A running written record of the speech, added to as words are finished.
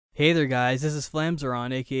Hey there, guys. This is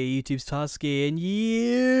Flamzeron, aka YouTube's Tasuke, and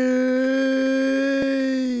yay!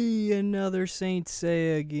 Another Saint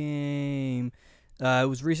Seiya game. It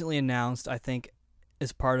was recently announced, I think,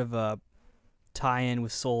 as part of a tie-in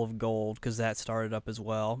with Soul of Gold, because that started up as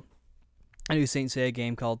well. A new Saint Seiya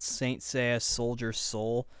game called Saint Seiya Soldier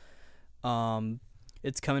Soul.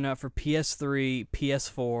 It's coming out for PS3,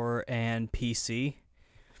 PS4, and PC.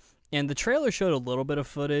 And the trailer showed a little bit of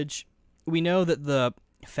footage. We know that the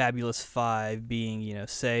Fabulous Five, being,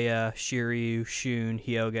 Seiya, Shiryu, Shun,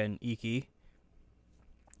 Hyoga, and Ikki,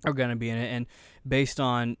 are going to be in it. And based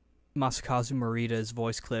on Masakazu Morita's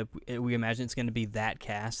voice clip, we imagine it's going to be that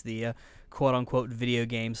cast, the quote-unquote video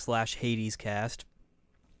game / Hades cast,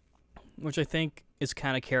 which I think is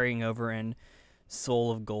kind of carrying over in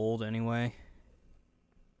Soul of Gold anyway.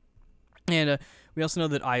 And we also know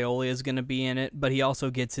that Aeolia is going to be in it, but he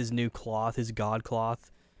also gets his new cloth, his god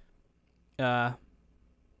cloth,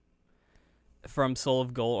 from Soul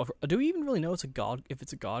of Gold. Do we even really know if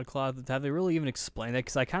it's a god cloth? Have they really even explained that?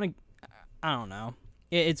 Because I don't know.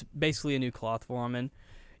 It's basically a new cloth for him, and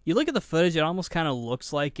you look at the footage, it almost kind of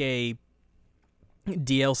looks like a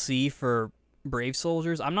DLC for Brave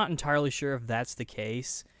Soldiers. I'm not entirely sure if that's the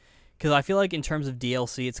case, because I feel like in terms of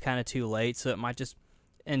DLC, it's kind of too late, so it might just...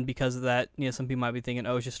 And because of that, some people might be thinking,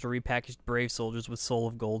 oh, it's just a repackaged Brave Soldiers with Soul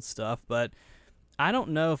of Gold stuff, but I don't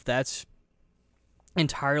know if that's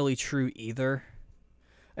entirely true either.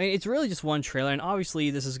 I mean, it's really just one trailer, and obviously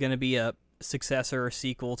this is going to be a successor or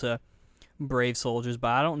sequel to Brave Soldiers, but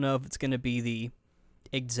I don't know if it's going to be the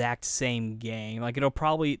exact same game. Like, they'll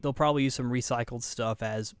probably use some recycled stuff,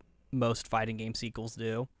 as most fighting game sequels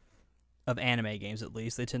do, of anime games at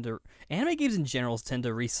least. Anime games in general tend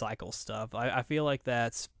to recycle stuff. I feel like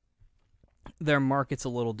their market's a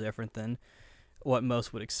little different than what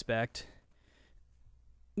most would expect.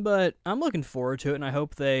 But I'm looking forward to it, and I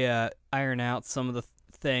hope they iron out some of the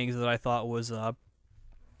things that I thought was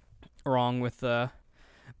wrong with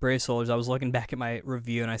Brave Soldiers. I was looking back at my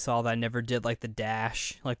review, and I saw that I never did the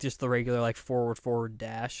dash, just the regular forward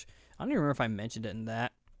dash. I don't even remember if I mentioned it in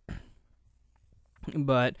that.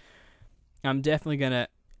 But I'm definitely gonna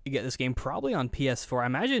get this game probably on PS4. I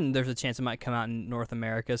imagine there's a chance it might come out in North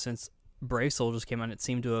America, since Brave Soldiers came out. It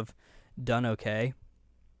seemed to have done okay.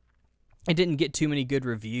 It didn't get too many good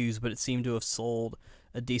reviews, but it seemed to have sold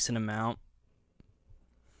a decent amount.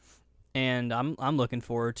 And I'm looking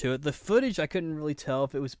forward to it. The footage, I couldn't really tell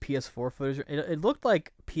if it was PS4 footage. It looked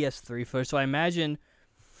like PS3 footage, so I imagine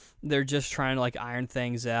they're just trying to iron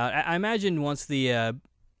things out. I imagine once Tokyo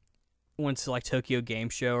Game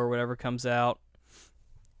Show or whatever comes out,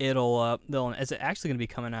 it's actually going to be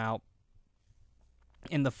coming out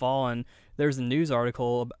in the fall. And there's a news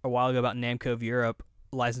article a while ago about Namco of Europe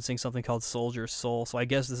licensing something called Soldier Soul, so I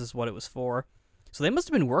guess this is what it was for. So they must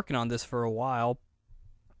have been working on this for a while.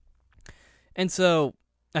 And so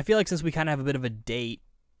I feel like since we kind of have a bit of a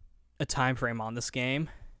time frame on this game,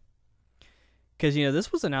 because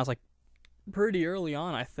this was announced pretty early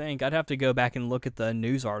on, I think. I'd have to go back and look at the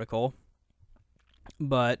news article.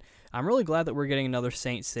 But I'm really glad that we're getting another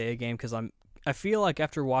Saint Seiya game, because I feel like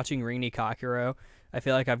after watching Ring Kakuro, I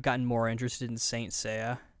feel like I've gotten more interested in Saint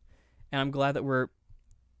Seiya. And I'm glad that we're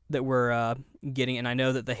getting it. And I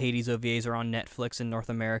know that the Hades OVAs are on Netflix in North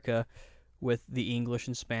America with the English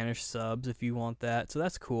and Spanish subs if you want that. So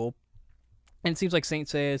that's cool. And it seems like Saint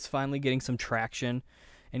Seiya is finally getting some traction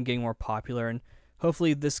and getting more popular. And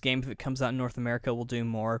hopefully this game, if it comes out in North America, will do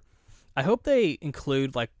more. I hope they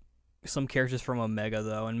include some characters from Omega,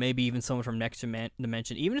 though, and maybe even someone from Next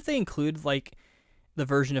Dimension. Even if they include the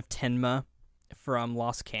version of Tenma from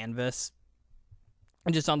Lost Canvas,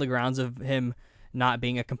 and just on the grounds of him not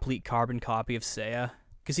being a complete carbon copy of Seiya,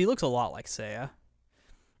 because he looks a lot like Seiya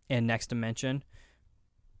in Next Dimension.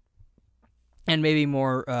 And maybe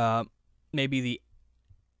more, I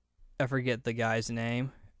forget the guy's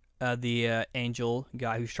name, the angel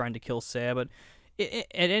guy who's trying to kill Seiya, but at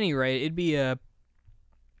any rate, it'll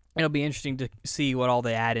be interesting to see what all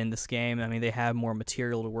they add in this game. I mean, they have more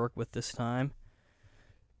material to work with this time.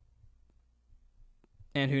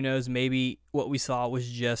 And who knows, maybe what we saw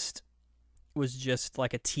was just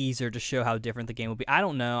like a teaser to show how different the game will be. I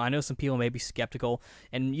don't know. I know some people may be skeptical,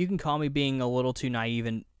 and you can call me being a little too naive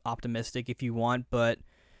and optimistic if you want, but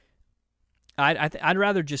I'd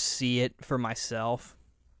rather just see it for myself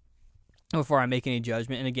before I make any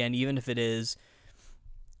judgment. And again, even if it is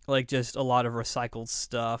just a lot of recycled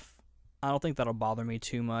stuff, I don't think that'll bother me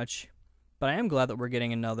too much. But I am glad that we're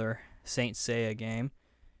getting another Saint Seiya game.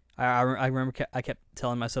 I remember I kept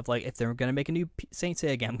telling myself, if they're going to make a new Saint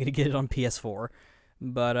Seiya game, I'm going to get it on PS4.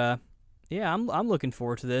 But, yeah, I'm looking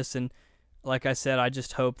forward to this, and like I said, I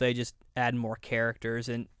just hope they just add more characters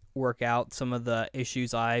and work out some of the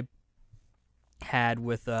issues I had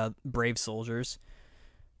with Brave Soldiers.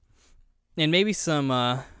 And maybe some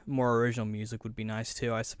more original music would be nice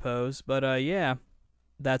too, I suppose. But yeah,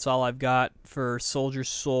 that's all I've got for Soldier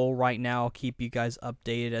Soul right now. I'll keep you guys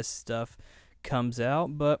updated as stuff comes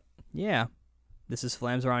out. But yeah, this is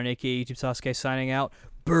Flamsaron, aka YouTube Tasuke, signing out.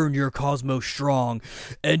 Burn your cosmos strong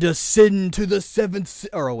and ascend to the seventh,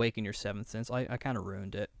 or awaken your seventh sense. I kind of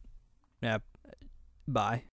ruined it. Yeah, bye.